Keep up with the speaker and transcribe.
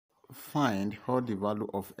find how the value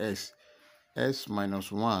of s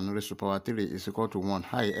minus 1 raised to power 3 is equal to 1.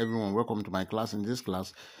 Hi everyone, welcome to my class. In this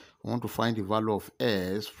class, I want to find the value of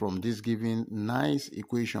s from this given nice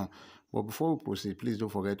equation. But before we proceed, please don't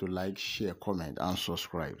forget to like, share, comment, and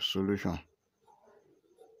subscribe. Solution.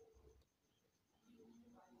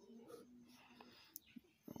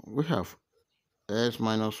 We have s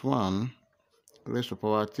minus 1 raised to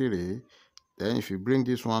power 3. Then if you bring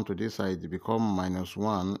this one to this side, it becomes minus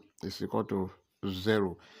 1 is equal to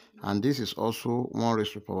 0. And this is also 1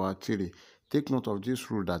 raised to power 3. Take note of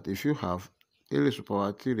this rule that if you have a raised to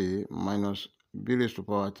power 3 minus b raised to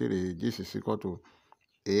power 3, this is equal to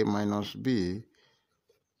a minus b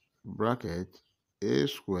bracket a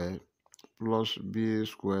square plus b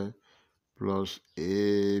square plus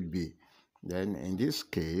ab. Then in this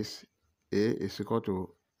case, a is equal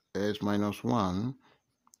to s minus 1,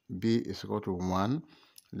 b is equal to 1.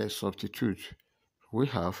 Let's substitute. We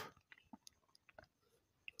have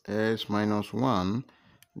s minus 1,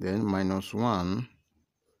 then minus 1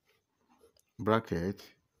 bracket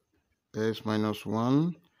s minus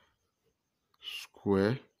 1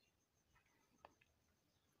 square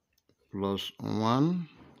plus 1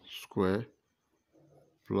 square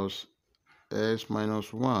plus s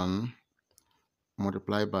minus 1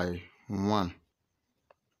 multiplied by 1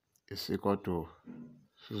 is equal to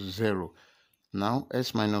 0. Now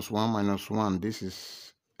s minus 1, this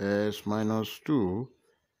is s minus 2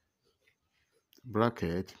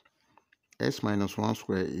 bracket s minus 1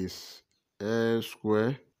 square is s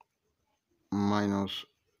square minus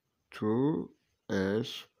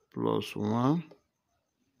 2s plus 1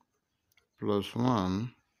 plus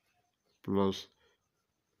 1 plus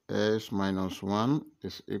s minus 1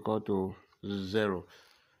 is equal to 0.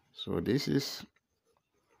 So this is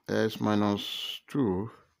s minus 2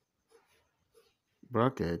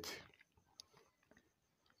 bracket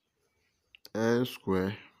s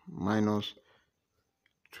square minus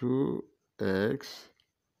 2x,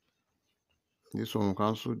 this one will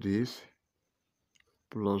cancel this,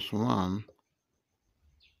 plus 1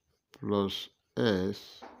 plus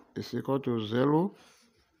s is equal to 0.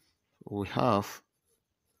 We have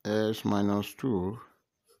s minus 2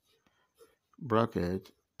 bracket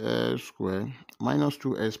s square minus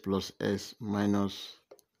 2s plus s minus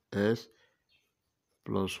s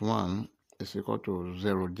plus 1 is equal to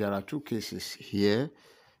 0. There are two cases here.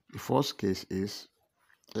 The first case is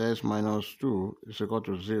s minus 2 is equal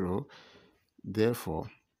to 0. Therefore,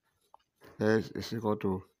 s is equal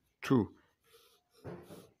to 2.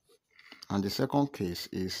 And the second case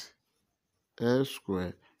is s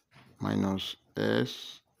square minus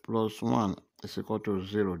s plus 1 is equal to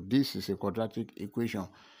 0. This is a quadratic equation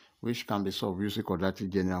which can be solved using quadratic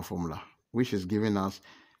general formula, which is giving us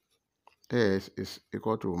s is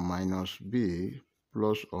equal to minus b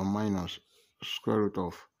plus or minus square root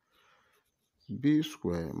of b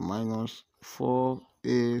square minus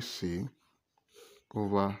 4ac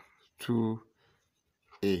over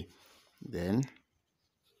 2a. Then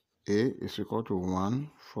a is equal to 1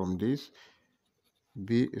 from this,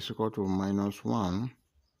 b is equal to minus 1,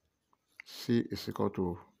 c is equal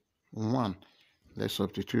to 1. Let's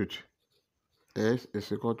substitute. S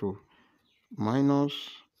is equal to minus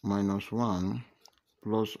 1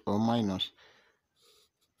 plus or minus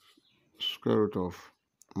square root of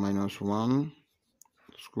minus 1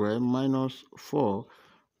 square minus 4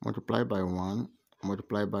 multiplied by 1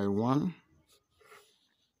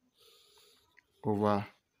 over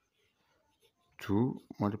 2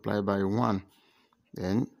 multiplied by 1.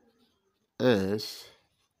 Then s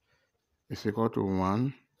is equal to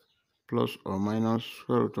 1 plus or minus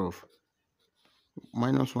square root of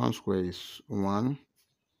minus 1 square is 1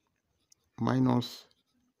 minus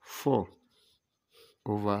 4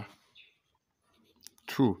 over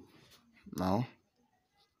 2. Now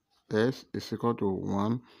s is equal to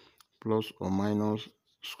 1 plus or minus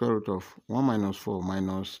square root of 1 minus 4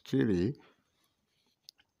 minus 3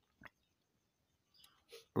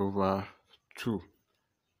 over 2.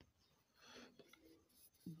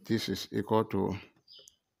 This is equal to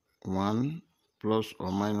 1 plus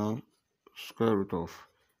or minus square root of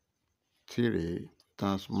 3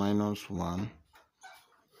 times minus 1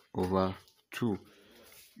 over 2.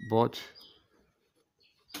 But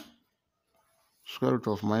square root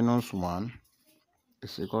of minus 1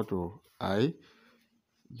 is equal to I.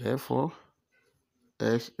 Therefore,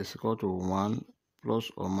 s is equal to 1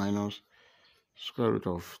 plus or minus square root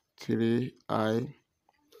of 3i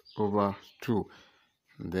over 2.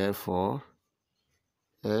 Therefore,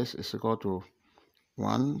 s is equal to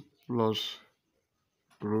 1 plus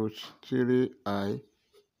root 3i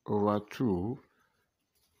over 2,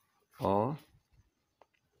 or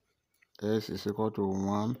s is equal to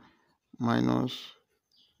 1 minus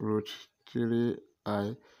root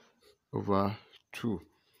 3I over 2.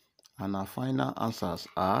 And our final answers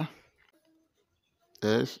are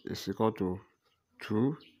s is equal to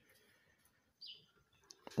 2,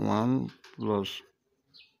 1 plus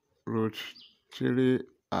root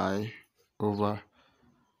 3I over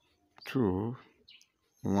 2,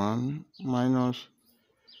 1 minus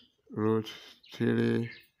root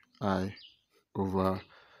 3I over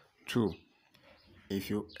 2. If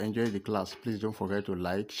you enjoyed the class, please don't forget to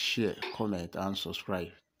like, share, comment, and subscribe.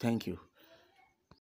 Thank you.